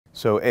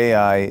So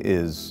AI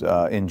is,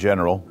 in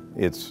general,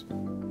 it's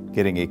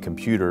getting a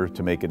computer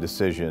to make a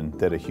decision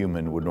that a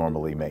human would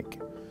normally make.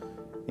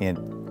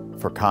 And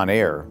for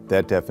Conair,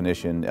 that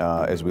definition,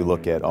 as we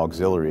look at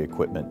auxiliary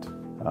equipment,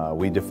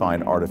 we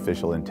define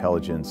artificial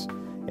intelligence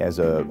as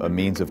a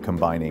means of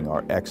combining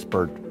our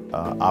expert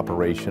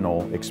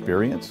operational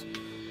experience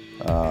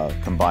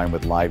combined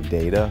with live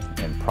data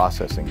and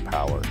processing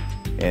power.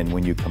 And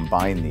when you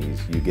combine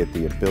these, you get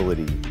the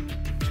ability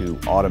to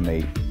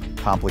automate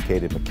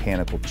complicated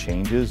mechanical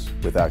changes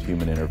without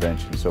human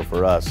intervention. So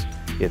for us,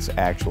 it's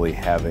actually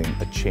having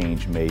a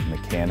change made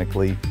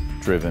mechanically,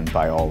 driven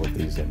by all of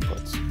these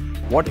inputs.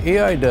 What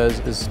AI does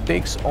is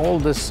takes all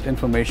this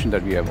information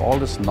that we have, all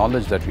this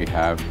knowledge that we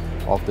have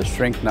of the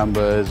shrink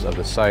numbers, of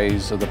the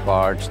size of the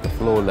parts, the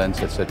flow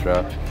lengths,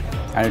 etc.,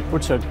 and it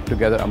puts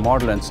together a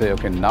model and say,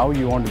 okay, now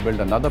you want to build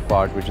another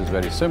part which is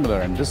very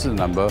similar, and this is a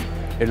number.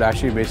 It'll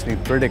actually basically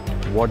predict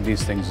what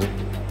these things,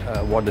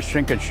 what the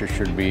shrinkage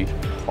should be,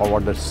 or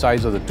what the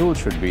size of the tool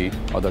should be,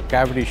 or the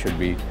cavity should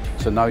be.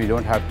 So now you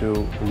don't have to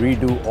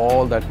redo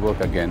all that work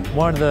again.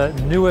 One of the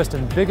newest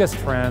and biggest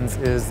trends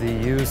is the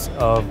use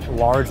of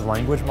large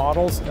language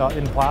models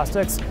in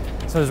plastics.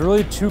 So there's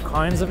really two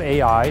kinds of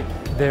AI.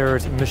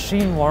 There's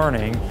machine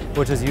learning,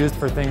 which is used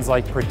for things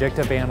like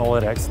predictive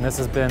analytics, and this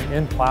has been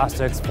in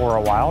plastics for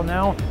a while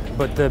now.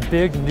 But the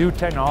big new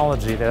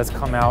technology that has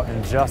come out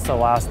in just the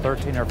last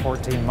 13 or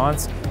 14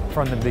 months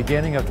from the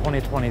beginning of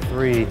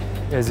 2023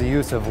 is the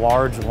use of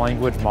large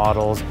language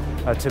models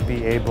to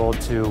be able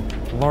to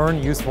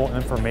learn useful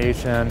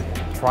information,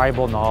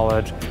 tribal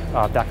knowledge,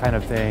 that kind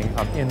of thing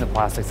in the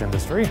plastics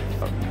industry.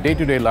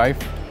 Day-to-day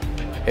life,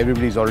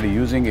 everybody's already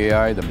using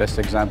AI. The best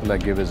example I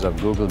give is of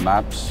Google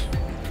Maps.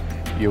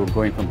 You're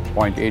going from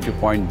point A to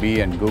point B,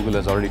 and Google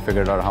has already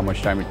figured out how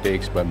much time it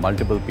takes by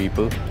multiple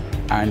people.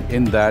 And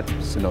in that,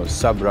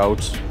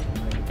 sub-routes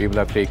people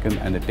have taken,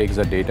 and it takes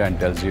the data and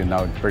tells you,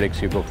 now it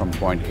predicts you go from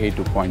point A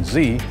to point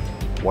Z,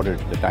 what is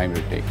the time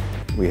it will take.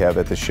 We have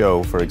at the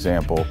show, for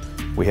example,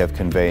 we have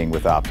conveying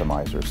with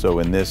optimizers. So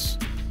in this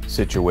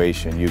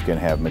situation, you can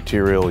have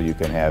material, you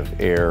can have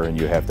air, and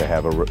you have to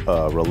have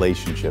a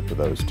relationship of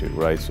those two,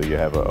 right? So you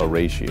have a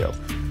ratio.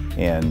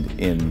 And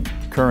in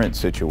current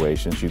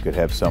situations, you could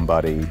have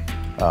somebody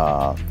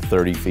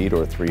 30 feet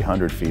or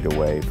 300 feet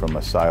away from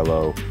a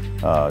silo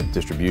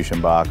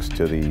distribution box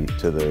to the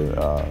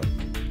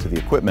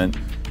equipment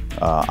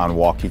on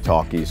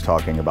walkie-talkies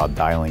talking about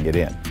dialing it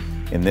in.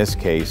 In this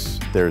case,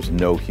 there's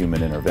no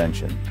human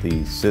intervention.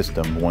 The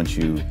system, once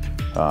you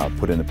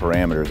put in the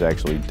parameters,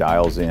 actually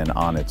dials in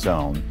on its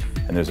own,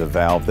 and there's a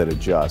valve that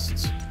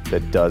adjusts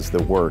that does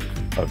the work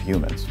of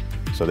humans.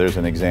 So there's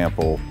an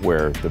example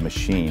where the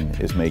machine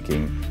is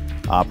making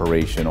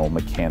operational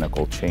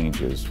mechanical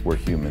changes where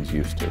humans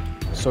used to.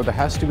 So there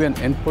has to be an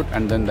input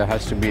and then there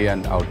has to be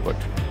an output.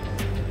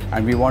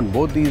 And we want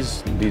both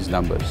these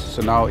numbers.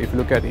 So now if you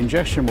look at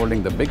injection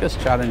molding, the biggest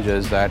challenge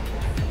is that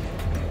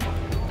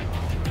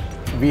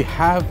we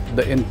have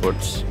the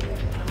inputs,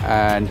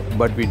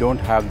 but we don't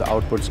have the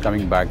outputs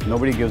coming back.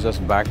 Nobody gives us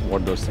back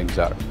what those things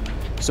are.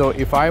 So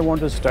if I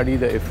want to study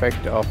the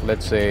effect of,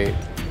 let's say,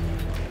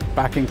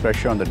 packing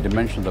pressure on the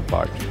dimension of the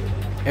part,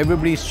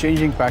 everybody's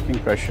changing packing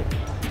pressure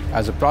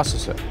as a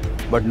processor,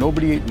 but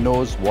nobody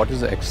knows what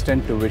is the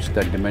extent to which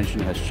that dimension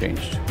has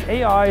changed.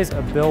 AI's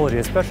ability,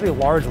 especially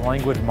large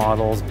language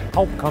models,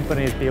 help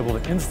companies be able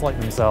to insulate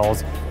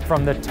themselves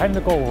from the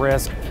technical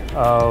risk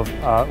of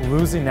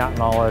losing that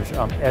knowledge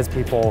as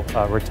people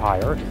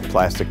retire.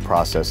 Plastic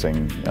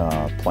processing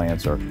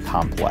plants are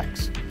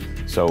complex.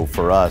 So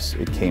for us,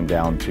 it came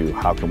down to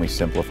how can we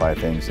simplify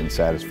things and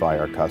satisfy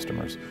our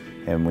customers.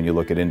 And when you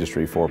look at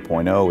Industry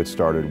 4.0, it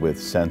started with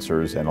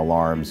sensors and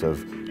alarms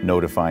of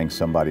notifying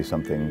somebody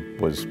something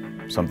was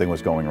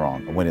going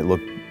wrong. When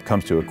it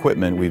comes to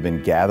equipment, we've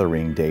been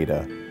gathering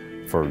data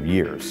for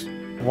years.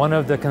 One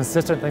of the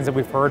consistent things that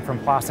we've heard from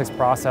plastics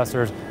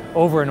processors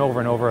over and over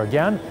and over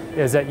again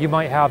is that you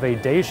might have a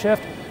day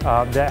shift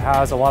that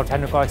has a lot of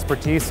technical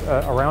expertise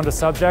around a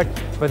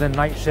subject, but the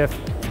night shift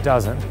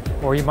doesn't.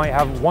 Or you might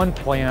have one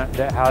plant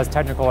that has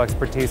technical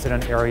expertise in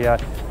an area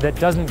that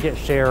doesn't get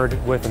shared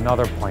with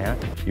another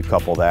plant. You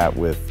couple that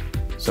with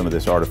some of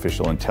this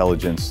artificial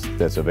intelligence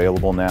that's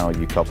available now,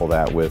 you couple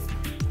that with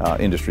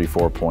Industry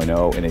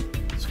 4.0, and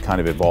it's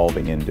kind of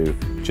evolving into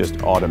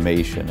just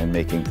automation and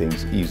making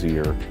things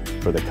easier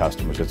for the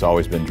customers. It's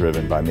always been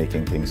driven by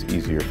making things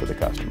easier for the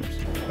customers.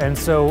 And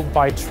so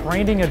by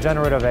training a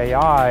generative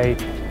AI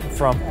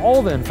from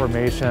all the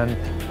information,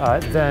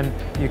 then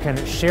you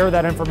can share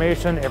that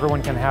information.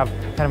 Everyone can have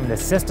kind of an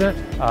assistant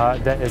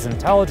that is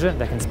intelligent,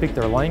 that can speak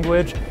their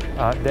language,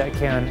 that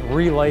can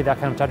relay that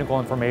kind of technical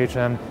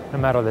information no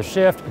matter the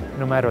shift,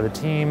 no matter the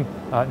team,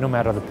 no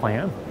matter the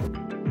plan.